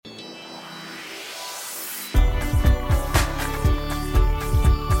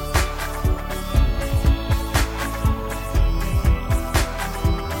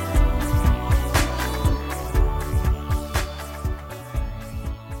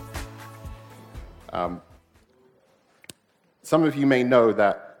Some of you may know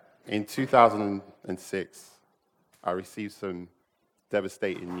that in 2006, I received some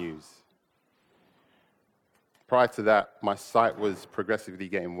devastating news. Prior to that, my sight was progressively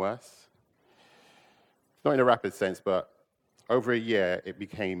getting worse. Not in a rapid sense, but over a year, it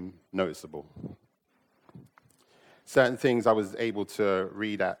became noticeable. Certain things I was able to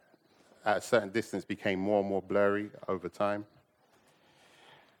read at a certain distance became more and more blurry over time.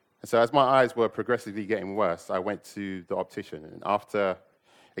 And so as my eyes were progressively getting worse, I went to the optician. And after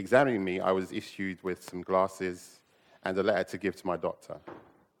examining me, I was issued with some glasses and a letter to give to my doctor.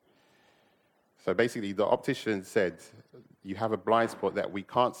 So basically, the optician said, you have a blind spot that we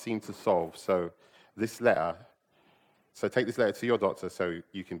can't seem to solve, so take this letter to your doctor so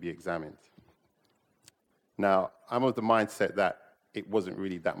you can be examined. Now, I'm of the mindset that it wasn't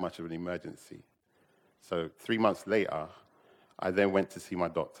really that much of an emergency. So 3 months later, I then went to see my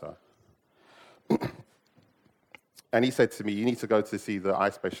doctor. And he said to me, you need to go to see the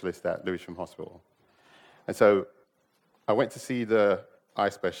eye specialist at Lewisham Hospital. And so I went to see the eye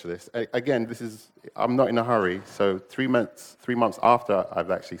specialist. Again, I'm not in a hurry. So 3 months after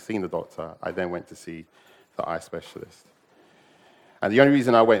I've actually seen the doctor, I then went to see the eye specialist. And the only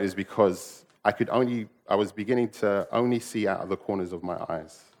reason I went is because I was beginning to only see out of the corners of my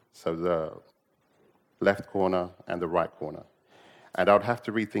eyes. So the left corner and the right corner. And I would have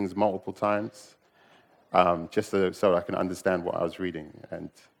to read things multiple times, just so I can understand what I was reading. And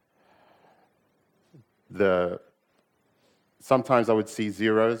sometimes I would see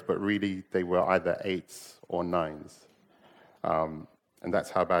zeros, but really they were either 8s or 9s. And that's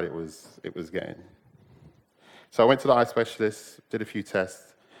how bad it was getting. So I went to the eye specialist, did a few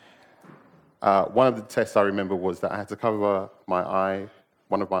tests. One of the tests I remember was that I had to cover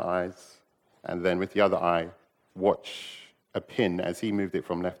one of my eyes, and then with the other eye, watch a pin as he moved it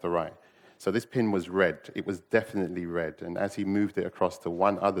from left to right. So this pin was red. It was definitely red. And as he moved it across to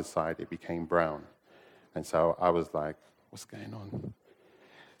one other side, it became brown. And so I was like, what's going on?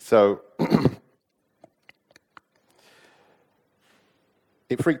 So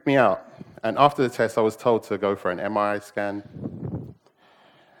it freaked me out. And after the test, I was told to go for an MRI scan.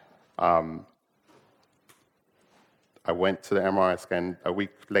 I went to the MRI scan. A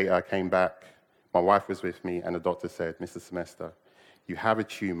week later, I came back. My wife was with me, and the doctor said, Mr. Semester, you have a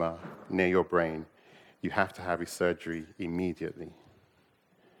tumor near your brain. You have to have a surgery immediately.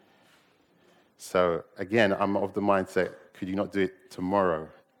 So again, I'm of the mindset, could you not do it tomorrow?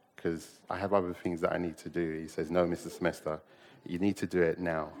 Because I have other things that I need to do. He says, no, Mr. Semester, you need to do it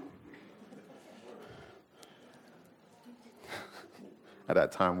now. At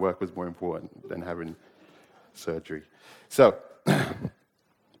that time, work was more important than having surgery. So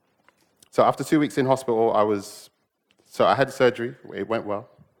after 2 weeks in hospital, I had surgery. It went well.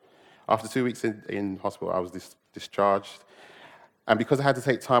 After 2 weeks in hospital, I was discharged. And because I had to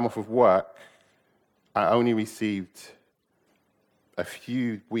take time off of work, I only received a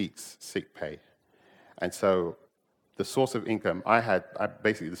few weeks sick pay. And so the source of income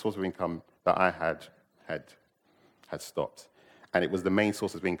the source of income that I had stopped. And it was the main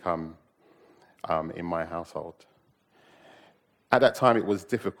source of income in my household. At that time, it was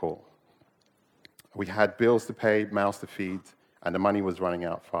difficult. We had bills to pay, mouths to feed, and the money was running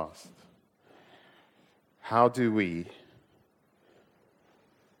out fast.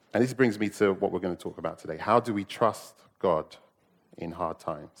 And this brings me to what we're going to talk about today. How do we trust God in hard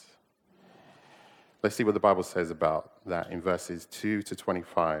times? Let's see what the Bible says about that in verses 2 to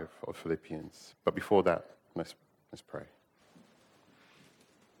 25 of Philippians. But before that, let's pray.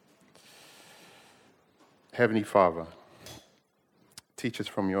 Heavenly Father, teach us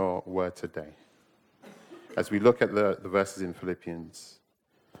from your word today. As we look at the verses in Philippians,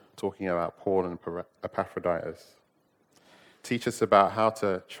 talking about Paul and Epaphroditus, teach us about how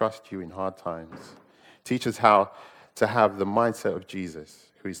to trust you in hard times. Teach us how to have the mindset of Jesus,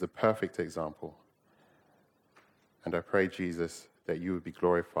 who is the perfect example. And I pray, Jesus, that you would be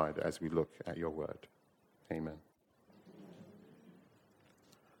glorified as we look at your word. Amen.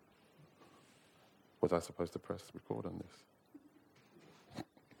 Was I supposed to press record on this?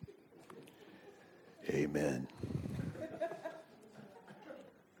 Amen.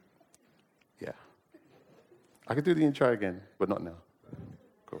 Yeah. I could do the intro again, but not now.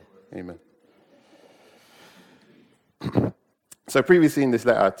 Cool. Amen. So previously in this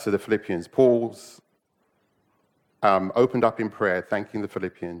letter to the Philippians, Paul's opened up in prayer, thanking the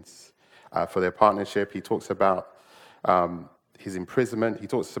Philippians for their partnership. He talks about his imprisonment. He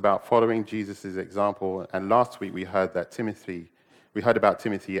talks about following Jesus' example. And last week we heard about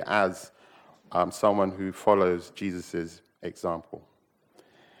Timothy as someone who follows Jesus' example.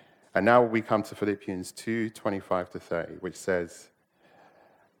 And now we come to Philippians 2:25-30, which says,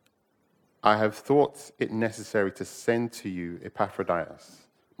 I have thought it necessary to send to you Epaphroditus,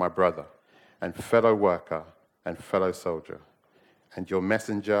 my brother, and fellow worker and fellow soldier, and your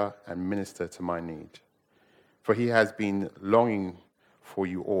messenger and minister to my need. For he has been longing for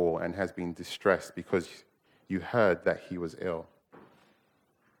you all and has been distressed because you heard that he was ill.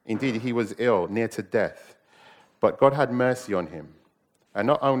 Indeed, he was ill, near to death, but God had mercy on him, and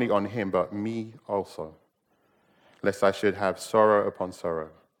not only on him, but me also, lest I should have sorrow upon sorrow.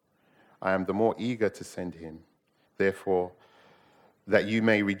 I am the more eager to send him, therefore, that you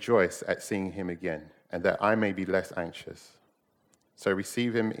may rejoice at seeing him again, and that I may be less anxious. So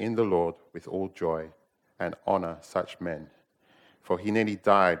receive him in the Lord with all joy, and honor such men, for he nearly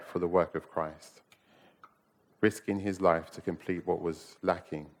died for the work of Christ, risking his life to complete what was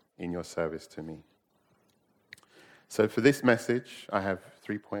lacking in your service to me. So for this message, I have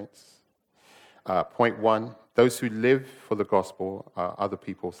 3 points. Point 1, those who live for the gospel are other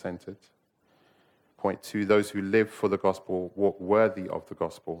people-centered. Point 2, those who live for the gospel walk worthy of the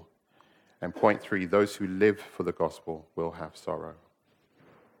gospel. And point 3, those who live for the gospel will have sorrow.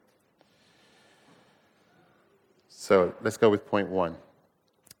 So let's go with point 1.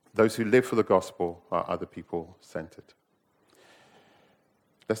 Those who live for the gospel are other people-centered.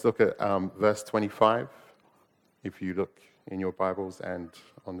 Let's look at verse 25, if you look in your Bibles and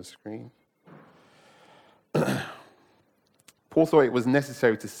on the screen. Paul thought it was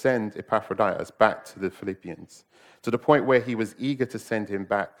necessary to send Epaphroditus back to the Philippians, to the point where he was eager to send him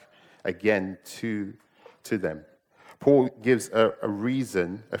back again to them. Paul gives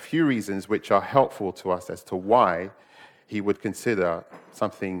a few reasons which are helpful to us as to why he would consider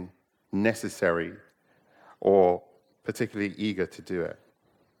something necessary or particularly eager to do it.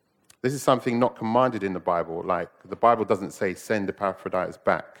 This is something not commanded in the Bible, like the Bible doesn't say send Epaphroditus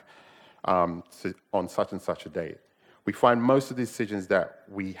back on such and such a date. We find most of the decisions that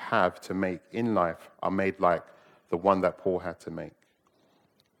we have to make in life are made like the one that Paul had to make.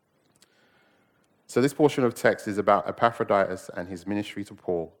 So this portion of text is about Epaphroditus and his ministry to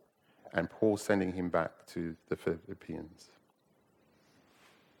Paul, and Paul sending him back to the Philippians.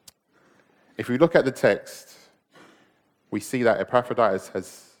 If we look at the text, we see that Epaphroditus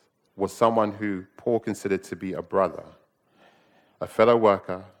was someone who Paul considered to be a brother, a fellow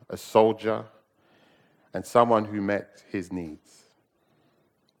worker, a soldier, and someone who met his needs.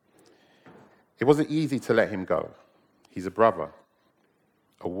 It wasn't easy to let him go. He's a brother,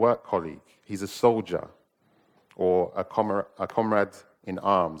 a work colleague, he's a soldier, or a comrade in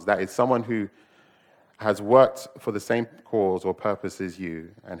arms. That is someone who has worked for the same cause or purpose as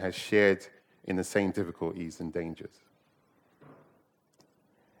you and has shared in the same difficulties and dangers.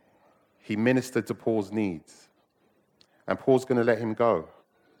 He ministered to Paul's needs, and Paul's going to let him go.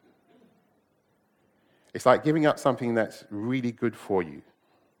 It's like giving up something that's really good for you.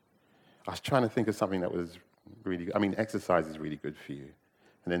 I was trying to think of something that was really good. I mean, exercise is really good for you.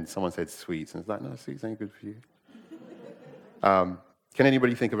 And then someone said sweets, and it's like, no, sweets ain't good for you. Can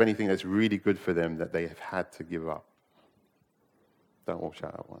anybody think of anything that's really good for them that they have had to give up? Don't all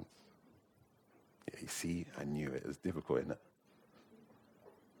shout at once. Yeah, you see, I knew it. It was difficult, isn't it?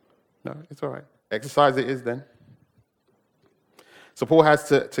 No, it's all right. Exercise it is then. So Paul has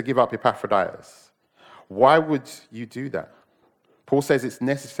to give up Epaphroditus. Why would you do that? Paul says it's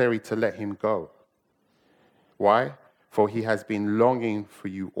necessary to let him go. Why? For he has been longing for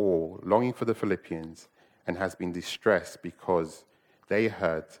you all, longing for the Philippians, and has been distressed because they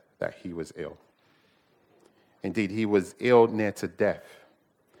heard that he was ill. Indeed, he was ill near to death.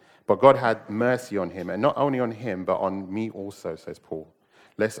 But God had mercy on him, and not only on him, but on me also, says Paul,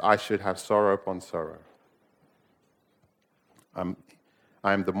 lest I should have sorrow upon sorrow.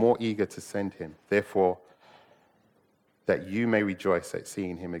 I am the more eager to send him, therefore, that you may rejoice at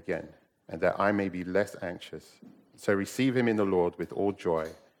seeing him again, and that I may be less anxious. So receive him in the Lord with all joy,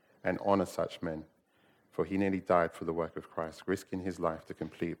 and honor such men, for he nearly died for the work of Christ, risking his life to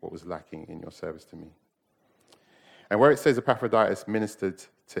complete what was lacking in your service to me. And where it says Epaphroditus ministered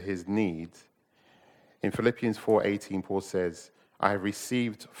to his needs, in Philippians 4:18, Paul says, I have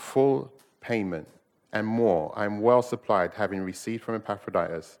received full payment and more. I am well supplied, having received from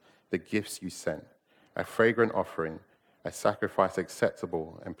Epaphroditus the gifts you sent, a fragrant offering, a sacrifice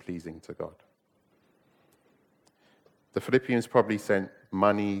acceptable and pleasing to God. The Philippians probably sent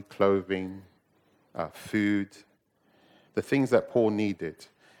money, clothing, food, the things that Paul needed.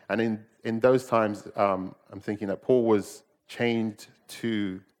 And in those times, I'm thinking that Paul was chained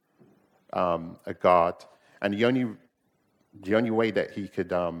to a guard, and the only way that he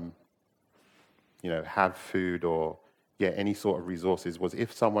could have food or get any sort of resources was if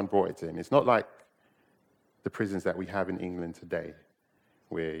someone brought it to him. It's not like the prisons that we have in England today,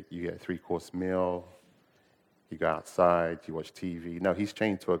 where you get a 3-course meal, you go outside, you watch TV. No, he's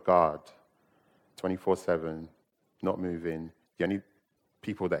chained to a guard 24/7, not moving. The only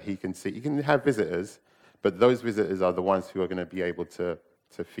people that he can see, he can have visitors, but those visitors are the ones who are going to be able to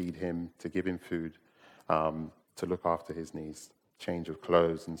feed him, to give him food, to look after his needs, change of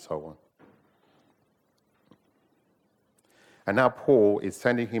clothes, and so on. And now Paul is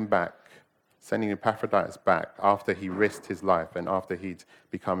sending Epaphroditus back after he risked his life and after he'd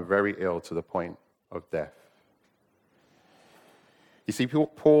become very ill to the point of death. You see,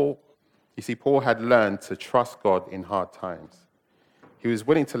 Paul had learned to trust God in hard times. He was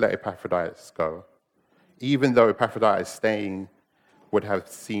willing to let Epaphroditus go, even though Epaphroditus staying would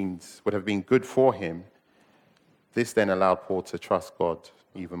have been good for him. This then allowed Paul to trust God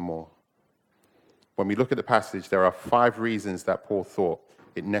even more. When we look at the passage, there are 5 reasons that Paul thought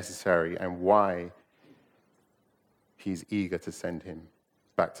it necessary and why he's eager to send him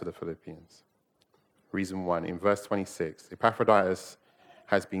back to the Philippians. Reason 1, in verse 26, Epaphroditus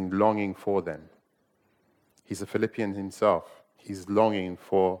has been longing for them. He's a Philippian himself. He's longing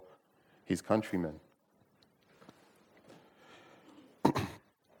for his countrymen.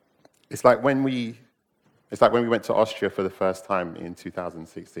 It's like when we went to Austria for the first time in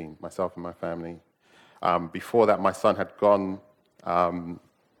 2016, myself and my family. Before that, my son had gone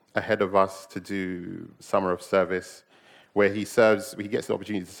ahead of us to do summer of service, where he gets the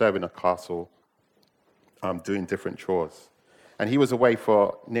opportunity to serve in a castle, doing different chores. And he was away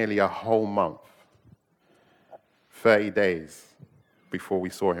for nearly a whole month, 30 days before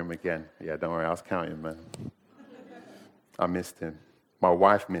we saw him again. Yeah, don't worry, I was counting, man. I missed him. My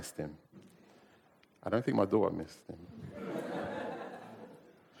wife missed him. I don't think my daughter missed him.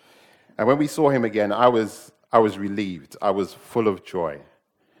 And when we saw him again, I was relieved. I was full of joy.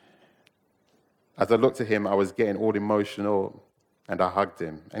 As I looked at him, I was getting all emotional, and I hugged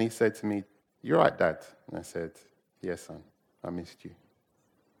him. And he said to me, "You're right, Dad." And I said, "Yes, son, I missed you."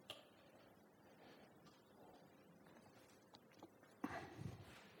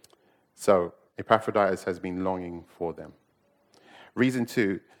 So Epaphroditus has been longing for them. Reason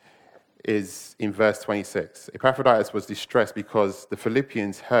 2 is in verse 26. Epaphroditus was distressed because the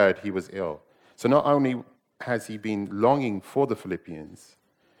Philippians heard he was ill. So not only has he been longing for the Philippians,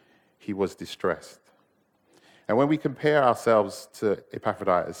 he was distressed. And when we compare ourselves to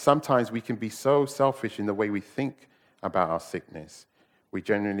Epaphroditus, sometimes we can be so selfish in the way we think about our sickness. We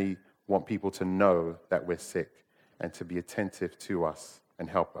generally want people to know that we're sick and to be attentive to us and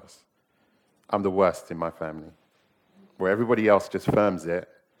help us. I'm the worst in my family, where everybody else just firms it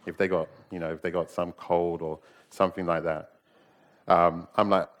if they got some cold or something like that. I'm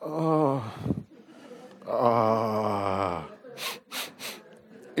like, oh,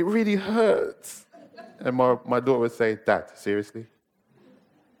 it really hurts. And my daughter would say, "Dad, seriously?"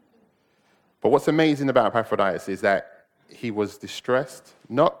 But what's amazing about Epaphroditus is that he was distressed,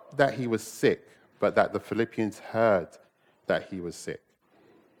 not that he was sick, but that the Philippians heard that he was sick.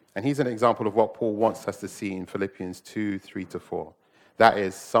 And he's an example of what Paul wants us to see in Philippians 2:3-4. That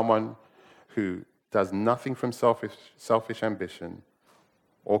is, someone who does nothing from selfish ambition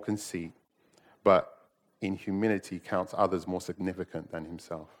or conceit, but in humility counts others more significant than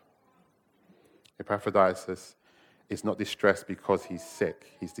himself. Epaphroditus is not distressed because he's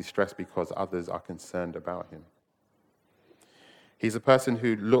sick. He's distressed because others are concerned about him. He's a person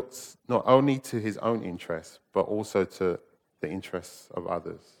who looks not only to his own interests, but also to the interests of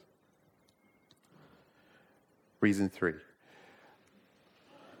others. Reason 3.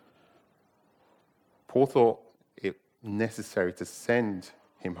 Paul thought it necessary to send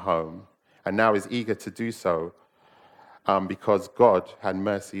him home, and now is eager to do so because God had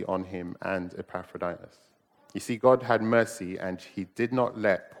mercy on him and Epaphroditus. You see, God had mercy, and he did not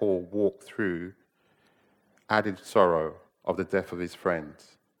let Paul walk through added sorrow of the death of his friend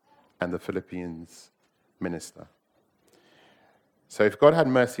and the Philippians minister. So if God had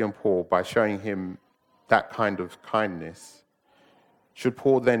mercy on Paul by showing him that kind of kindness, should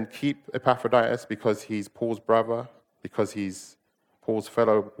Paul then keep Epaphroditus because he's Paul's brother, because he's Paul's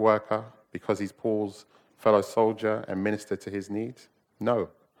fellow worker, because he's Paul's fellow soldier and minister to his needs? No.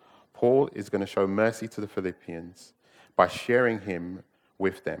 Paul is going to show mercy to the Philippians by sharing him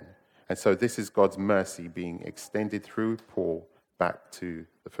with them. And so this is God's mercy being extended through Paul back to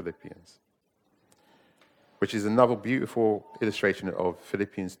the Philippians, which is another beautiful illustration of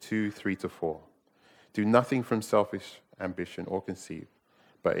Philippians 2:3-4. Do nothing from selfish ambition or conceit,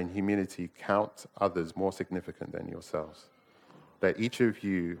 but in humility count others more significant than yourselves. Let each of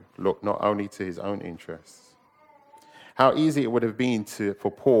you look not only to his own interests. How easy it would have been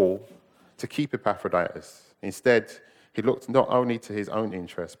for Paul to keep Epaphroditus. Instead, he looked not only to his own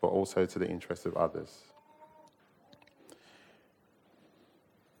interests, but also to the interests of others.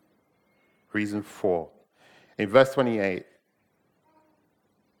 Reason 4. In verse 28,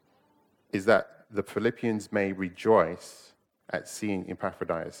 is that the Philippians may rejoice at seeing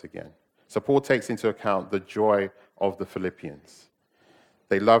Epaphroditus again. So Paul takes into account the joy of the Philippians.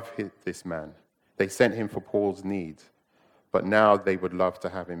 They love this man. They sent him for Paul's need, but now they would love to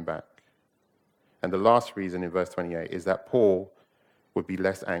have him back. And the last reason in verse 28 is that Paul would be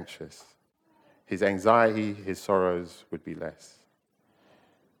less anxious. His anxiety, his sorrows would be less.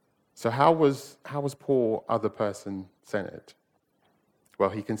 So how was Paul other person centered? Well,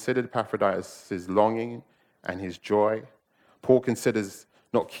 he considered Epaphroditus' longing and his joy. Paul considers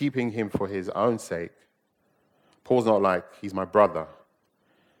not keeping him for his own sake. Paul's not like, he's my brother.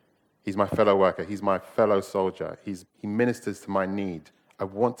 He's my fellow worker. He's my fellow soldier. He ministers to my need. I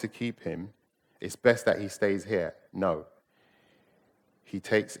want to keep him. It's best that he stays here. No. He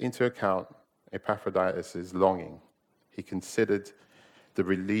takes into account Epaphroditus' longing. He considered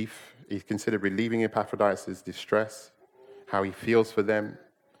relieving Epaphroditus' distress, how he feels for them.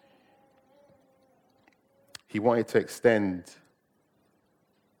 He wanted to extend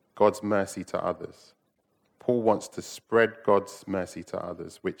God's mercy to others. Paul wants to spread God's mercy to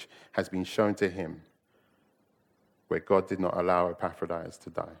others, which has been shown to him where God did not allow Epaphroditus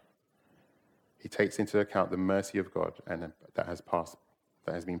to die. He takes into account the mercy of God and that has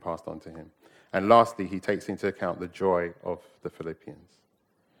been passed on to him. And lastly, he takes into account the joy of the Philippians.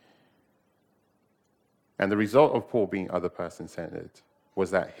 And the result of Paul being other person-centered was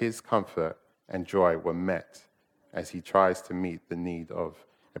that his comfort and joy were met as he tries to meet the need of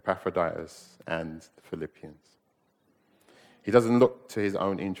Epaphroditus and the Philippians. He doesn't look to his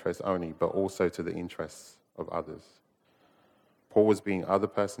own interests only, but also to the interests of others. Paul was being other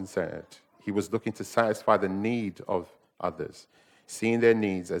person-centered. He was looking to satisfy the need of others, seeing their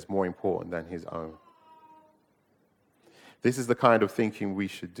needs as more important than his own. This is the kind of thinking we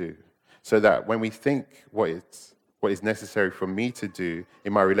should do, so that when we think what is necessary for me to do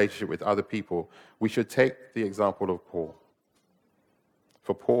in my relationship with other people, we should take the example of Paul.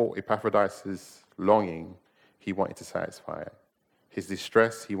 For Paul, Epaphroditus' longing, he wanted to satisfy it. His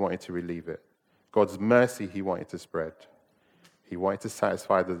distress, he wanted to relieve it. God's mercy, he wanted to spread. He wanted to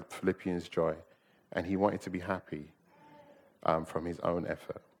satisfy the Philippians' joy, and he wanted to be happy from his own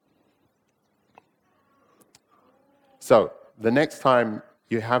effort. So, the next time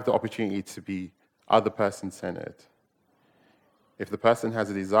you have the opportunity to be other person-centered, if the person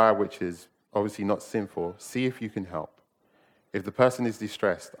has a desire which is obviously not sinful, see if you can help. If the person is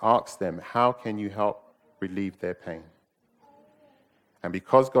distressed, ask them, how can you help relieve their pain? And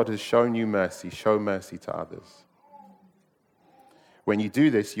because God has shown you mercy, show mercy to others. When you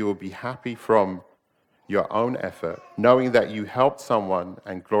do this, you will be happy from your own effort, knowing that you helped someone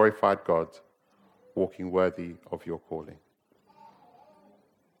and glorified God, walking worthy of your calling.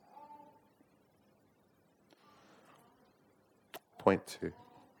 Point 2.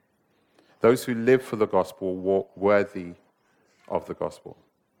 Those who live for the gospel walk worthy of the gospel.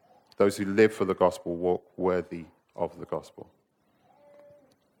 Those who live for the gospel walk worthy of the gospel.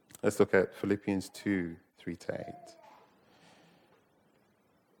 Let's look at Philippians 2, 3-8.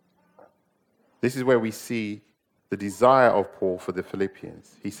 This is where we see the desire of Paul for the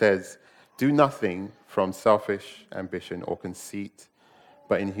Philippians. He says, do nothing from selfish ambition or conceit,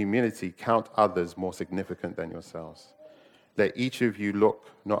 but in humility count others more significant than yourselves. Let each of you look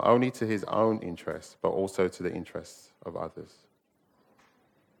not only to his own interests, but also to the interests of others.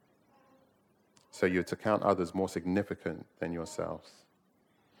 So you're to count others more significant than yourselves.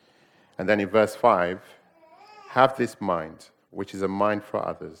 And then in verse 5, have this mind, which is a mind for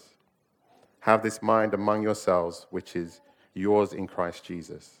others. Have this mind among yourselves, which is yours in Christ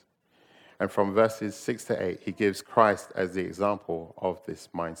Jesus. And from verses 6-8, he gives Christ as the example of this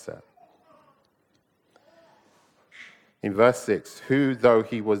mindset. In verse 6, who, though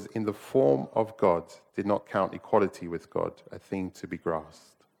he was in the form of God, did not count equality with God a thing to be grasped.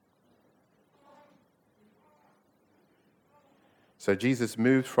 So Jesus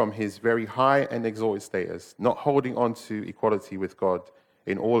moved from his very high and exalted status, not holding on to equality with God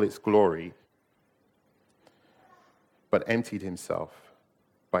in all its glory, but emptied himself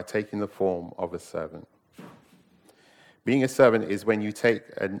by taking the form of a servant. Being a servant is when you take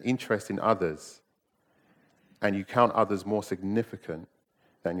an interest in others and you count others more significant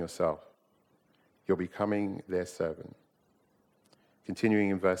than yourself. You're becoming their servant. Continuing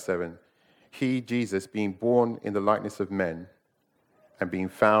in verse 7, he, Jesus, being born in the likeness of men and being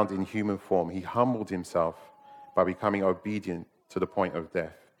found in human form, he humbled himself by becoming obedient to the point of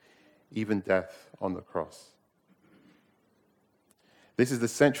death, even death on the cross. This is the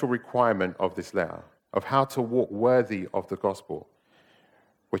central requirement of this letter, of how to walk worthy of the gospel,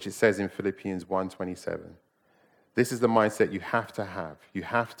 which it says in Philippians 1:27. This is the mindset you have to have. You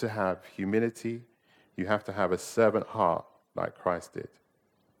have to have humility. You have to have a servant heart like Christ did.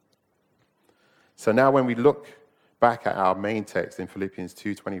 So now when we look back at our main text in Philippians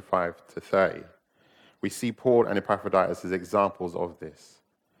 2:25-30, we see Paul and Epaphroditus as examples of this.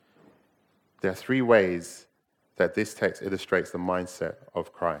 There are three ways that this text illustrates the mindset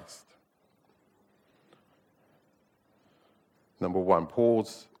of Christ. Number one,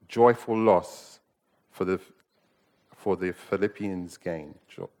 Paul's joyful loss for the Philippians' gain.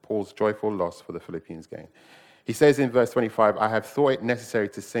 Paul's joyful loss for the Philippians' gain. He says in verse 25, I have thought it necessary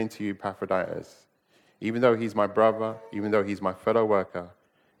to send to you Epaphroditus, even though he's my brother, even though he's my fellow worker,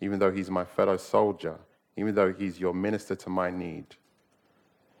 even though he's my fellow soldier, even though he's your minister to my need.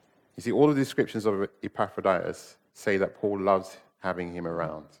 You see, all of the descriptions of Epaphroditus say that Paul loves having him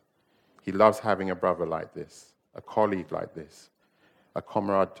around. He loves having a brother like this, a colleague like this, a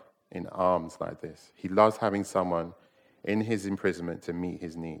comrade in arms like this. He loves having someone in his imprisonment to meet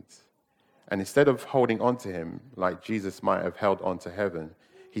his needs. And instead of holding on to him like Jesus might have held on to heaven,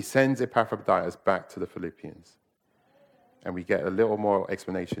 he sends Epaphroditus back to the Philippians. And we get a little more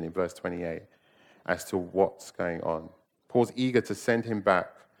explanation in verse 28 as to what's going on. Paul's eager to send him back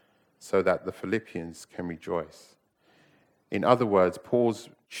so that the Philippians can rejoice. In other words, Paul's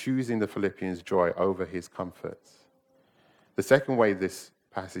choosing the Philippians' joy over his comforts. The second way this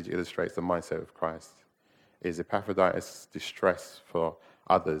passage illustrates the mindset of Christ is Epaphroditus' distress for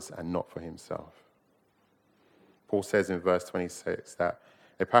others and not for himself. Paul says in verse 26 that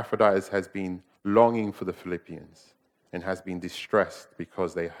Epaphroditus has been longing for the Philippians and has been distressed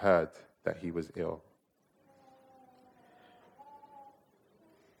because they heard that he was ill.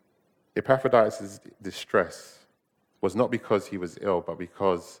 Epaphroditus' distress was not because he was ill, but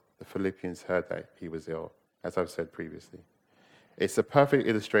because the Philippians heard that he was ill, as I've said previously. It's a perfect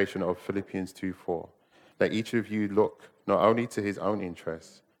illustration of Philippians 2:4, that each of you look not only to his own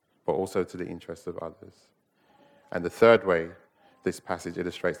interests, but also to the interests of others. And the third way this passage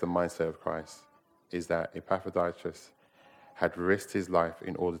illustrates the mindset of Christ is that Epaphroditus had risked his life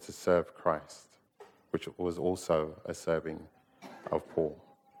in order to serve Christ, which was also a serving of Paul.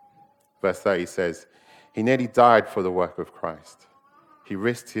 Verse 30 says, he nearly died for the work of Christ. He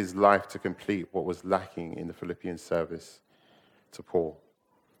risked his life to complete what was lacking in the Philippian service to Paul.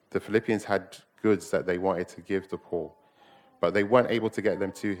 The Philippians had goods that they wanted to give to Paul, but they weren't able to get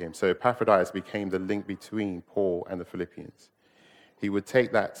them to him. So Epaphroditus became the link between Paul and the Philippians. He would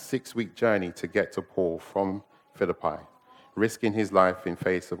take that 6-week journey to get to Paul from Philippi, risking his life in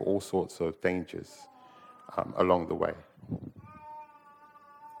face of all sorts of dangers along the way.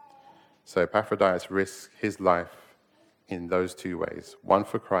 So Epaphroditus risked his life in those two ways, one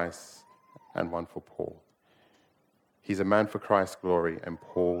for Christ and one for Paul. He's a man for Christ's glory and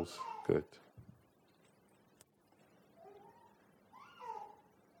Paul's good.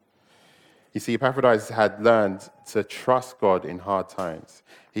 You see, Epaphroditus had learned to trust God in hard times.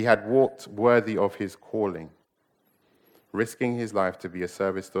 He had walked worthy of his calling, risking his life to be a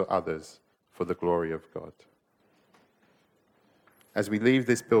service to others for the glory of God. As we leave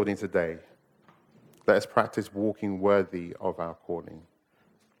this building today, let us practice walking worthy of our calling.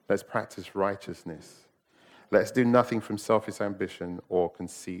 Let's practice righteousness. Let's do nothing from selfish ambition or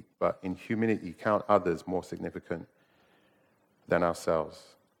conceit, but in humility count others more significant than ourselves.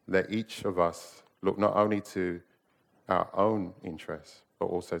 Let each of us look not only to our own interests, but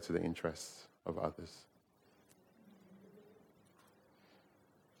also to the interests of others.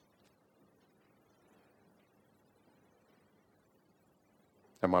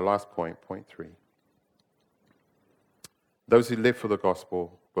 And my last point, point 3. Those who live for the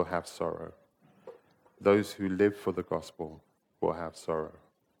gospel will have sorrow. Those who live for the gospel will have sorrow.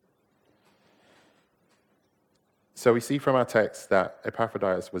 So we see from our text that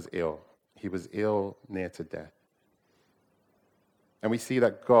Epaphroditus was ill. He was ill near to death. And we see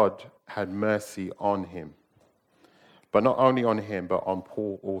that God had mercy on him. But not only on him, but on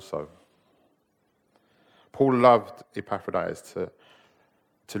Paul also. Paul loved Epaphroditus.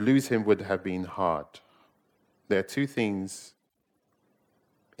 To lose him would have been hard. There are two things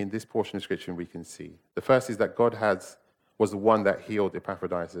in this portion of Scripture we can see. The first is that God was the one that healed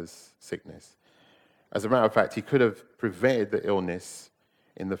Epaphroditus' sickness. As a matter of fact, he could have prevented the illness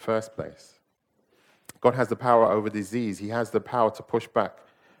in the first place. God has the power over disease. He has the power to push back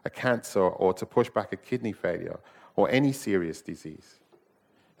a cancer or to push back a kidney failure or any serious disease.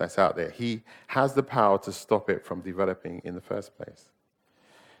 that's out there. He has the power to stop it from developing in the first place.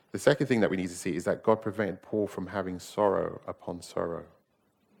 The second thing that we need to see is that God prevented Paul from having sorrow upon sorrow.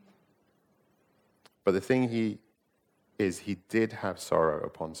 But the thing he did have sorrow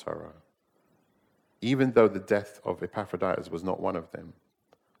upon sorrow. Even though the death of Epaphroditus was not one of them,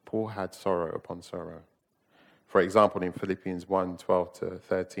 Paul had sorrow upon sorrow. For example, in Philippians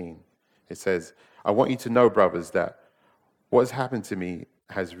 1:12-13, it says, I want you to know, brothers, that what has happened to me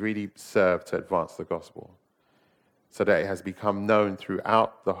has really served to advance the gospel, so that it has become known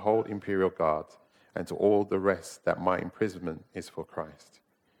throughout the whole imperial guard and to all the rest that my imprisonment is for Christ.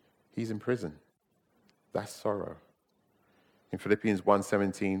 He's in prison. That's sorrow. In Philippians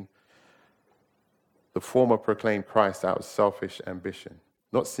 1:17, the former proclaimed Christ out of selfish ambition,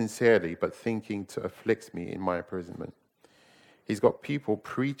 not sincerely, but thinking to afflict me in my imprisonment. He's got people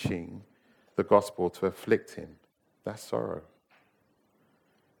preaching the gospel to afflict him. That's sorrow.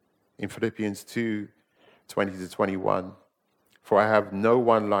 In Philippians 2:20-21, for I have no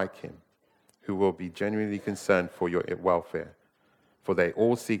one like him who will be genuinely concerned for your welfare, for they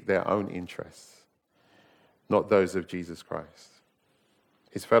all seek their own interests, not those of Jesus Christ.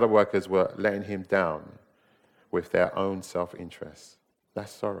 His fellow workers were letting him down with their own self-interest.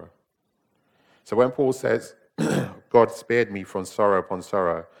 That's sorrow. So when Paul says, God spared me from sorrow upon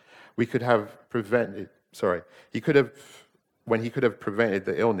sorrow, when he could have prevented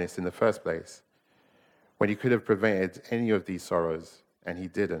the illness in the first place, when he could have prevented any of these sorrows, and he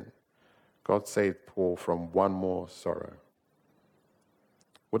didn't, God saved Paul from one more sorrow.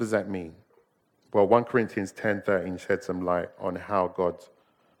 What does that mean? Well, 1 Corinthians 10:13 sheds some light on how God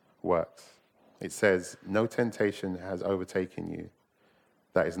works. It says, no temptation has overtaken you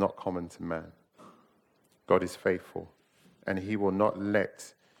that is not common to man. God is faithful, and he will not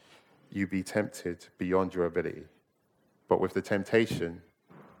let you be tempted beyond your ability. But with the temptation,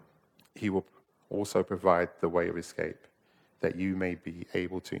 he will also provide the way of escape, that you may be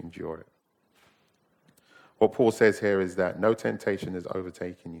able to endure it. What Paul says here is that no temptation has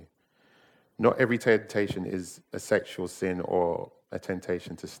overtaken you. Not every temptation is a sexual sin or a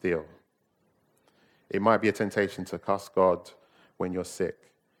temptation to steal. It might be a temptation to cuss God when you're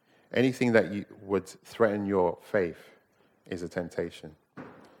sick. Anything that would threaten your faith is a temptation.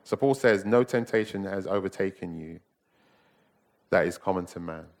 So Paul says, no temptation has overtaken you that is common to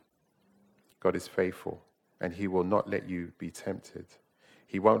man. God is faithful, and he will not let you be tempted.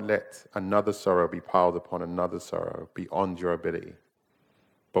 He won't let another sorrow be piled upon another sorrow beyond your ability.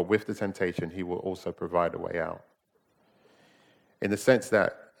 But with the temptation, he will also provide a way out, in the sense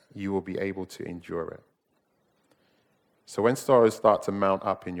that you will be able to endure it. So when sorrows start to mount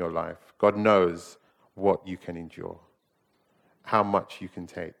up in your life, God knows what you can endure, how much you can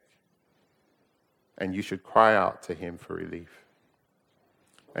take. And you should cry out to him for relief.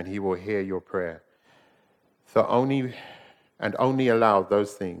 And he will hear your prayer. So only allow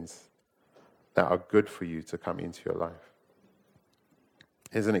those things that are good for you to come into your life.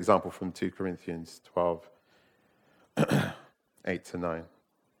 Here's an example from 2 Corinthians 12, 8-9.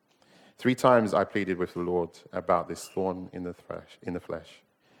 3 times I pleaded with the Lord about this thorn in the flesh,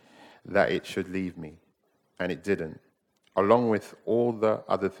 that it should leave me, and it didn't. Along with all the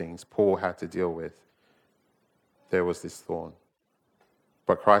other things Paul had to deal with, there was this thorn.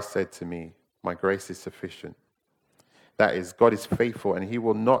 But Christ said to me, my grace is sufficient. That is, God is faithful, and he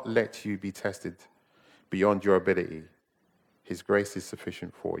will not let you be tested beyond your ability. His grace is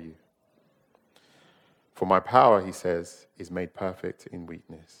sufficient for you. For my power, he says, is made perfect in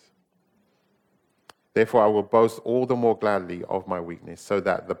weakness. Therefore, I will boast all the more gladly of my weakness, so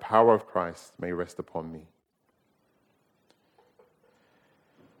that the power of Christ may rest upon me.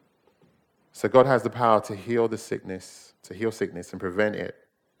 So God has the power to heal sickness and prevent it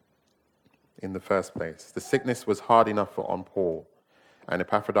in the first place. The sickness was hard enough on Paul, and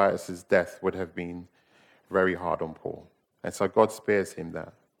Epaphroditus' death would have been very hard on Paul. And so God spares him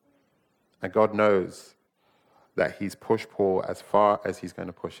that. And God knows that he's pushed Paul as far as he's going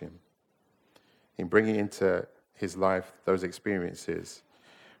to push him, in bringing into his life those experiences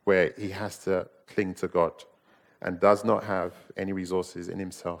where he has to cling to God and does not have any resources in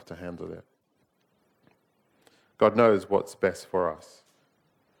himself to handle it. God knows what's best for us.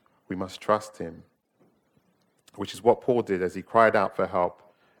 We must trust him, which is what Paul did as he cried out for help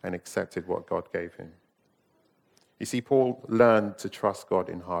and accepted what God gave him. You see, Paul learned to trust God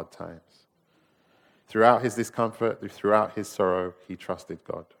in hard times. Throughout his discomfort, throughout his sorrow, he trusted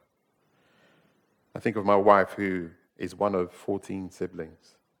God. I think of my wife, who is one of 14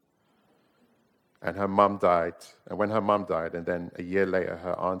 siblings. And her mum died. And when her mum died, and then a year later,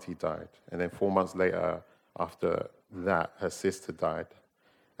 her auntie died. And then 4 months later, after that, her sister died.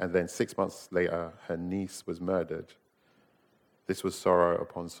 and then 6 months later, her niece was murdered, this was sorrow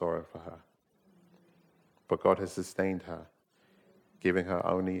upon sorrow for her. But God has sustained her, giving her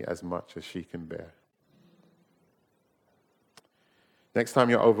only as much as she can bear. Next time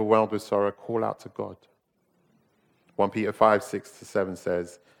you're overwhelmed with sorrow, call out to God. 1 Peter 5, 6-7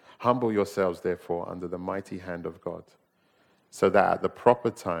 says, "Humble yourselves, therefore, under the mighty hand of God, so that at the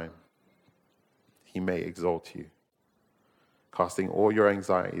proper time he may exalt you, casting all your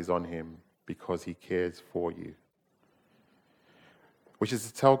anxieties on him because he cares for you." Which is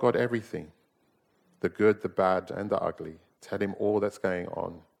to tell God everything, the good, the bad, and the ugly. Tell him all that's going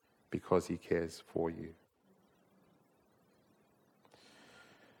on because he cares for you.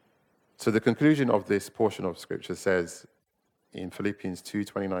 So the conclusion of this portion of Scripture says in Philippians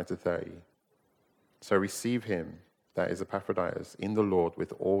 2:29-30, "So receive him, that is Epaphroditus, in the Lord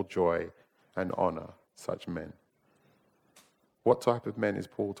with all joy and honor such men." What type of men is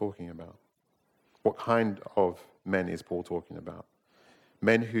Paul talking about? What kind of men is Paul talking about?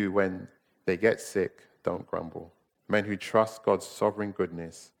 Men who, when they get sick, don't grumble. Men who trust God's sovereign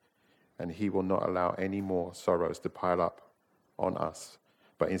goodness, and he will not allow any more sorrows to pile up on us,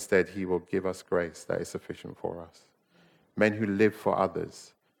 but instead he will give us grace that is sufficient for us. Men who live for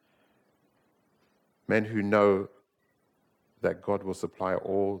others. Men who know that God will supply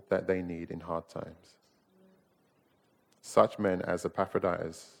all that they need in hard times. Such men as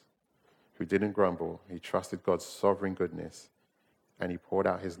Epaphroditus, who didn't grumble, he trusted God's sovereign goodness, and he poured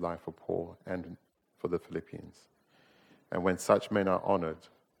out his life for Paul and for the Philippians. And when such men are honored,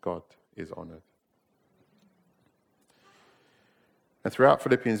 God is honored. And throughout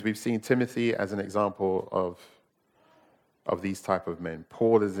Philippians, we've seen Timothy as an example of these type of men.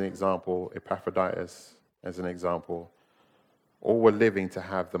 Paul as an example, Epaphroditus as an example. All were living to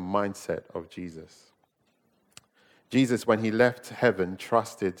have the mindset of Jesus. Jesus, when he left heaven,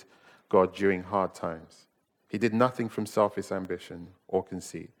 trusted God during hard times. He did nothing from selfish ambition or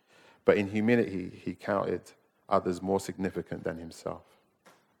conceit, but in humility, he counted others more significant than himself.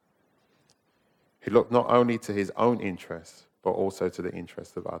 He looked not only to his own interests, but also to the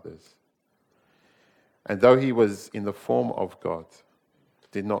interests of others. And though he was in the form of God,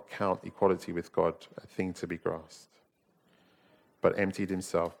 did not count equality with God a thing to be grasped, but emptied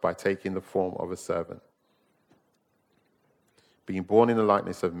himself by taking the form of a servant. Being born in the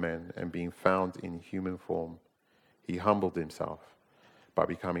likeness of men and being found in human form, he humbled himself by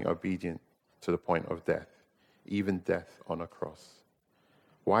becoming obedient to the point of death, even death on a cross.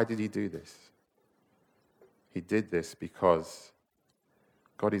 Why did he do this? He did this because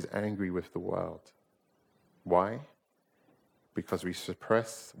God is angry with the world. Why? Because we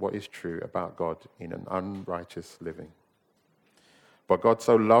suppress what is true about God in an unrighteous living. But God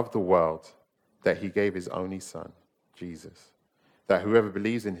so loved the world that he gave his only Son, Jesus, that whoever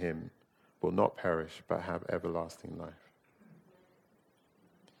believes in him will not perish but have everlasting life.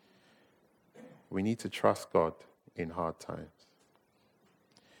 We need to trust God in hard times.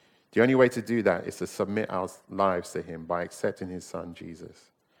 The only way to do that is to submit our lives to him by accepting his Son,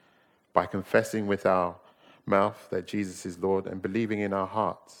 Jesus, by confessing with our mouth that Jesus is Lord and believing in our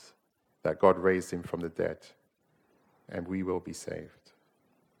hearts that God raised him from the dead, and we will be saved.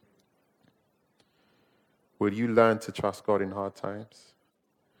 Will you learn to trust God in hard times?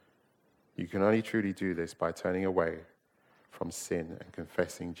 You can only truly do this by turning away from sin and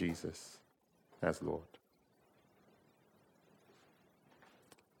confessing Jesus as Lord.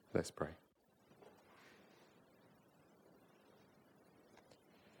 Let's pray.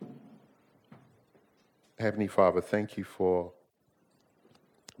 Heavenly Father, thank you for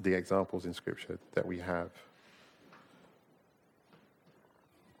the examples in Scripture that we have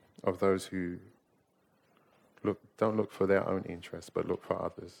of those who don't look for their own interests, but look for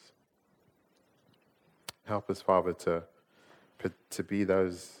others. Help us, Father, to be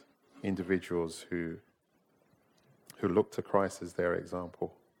those individuals who look to Christ as their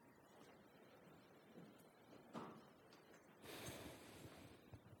example.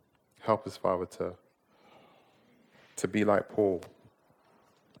 Help us, Father, to be like Paul.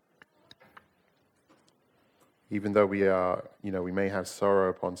 Even though we may have sorrow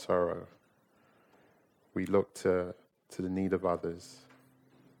upon sorrow, we look to the need of others.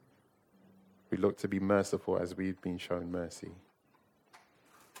 We look to be merciful as we've been shown mercy.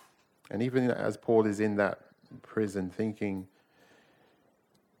 And even as Paul is in that prison thinking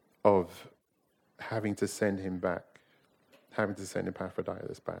of having to send him back, having to send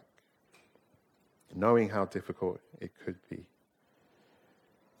Epaphroditus back, knowing how difficult it could be,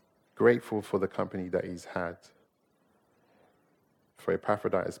 grateful for the company that he's had, for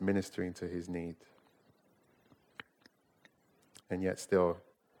Epaphroditus ministering to his need, and yet still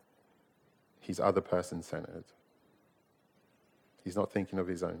he's other person centered. He's not thinking of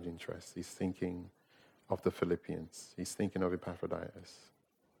his own interests. He's thinking of the Philippians. He's thinking of Epaphroditus.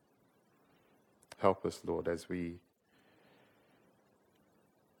 Help us, Lord, as we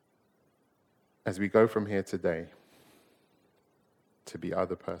go from here today to be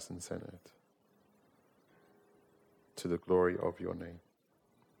other person centered, to the glory of your name.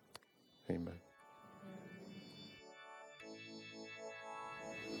 Amen.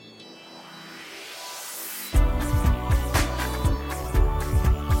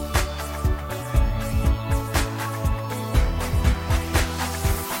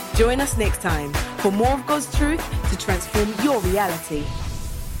 Join us next time for more of God's truth to transform your reality.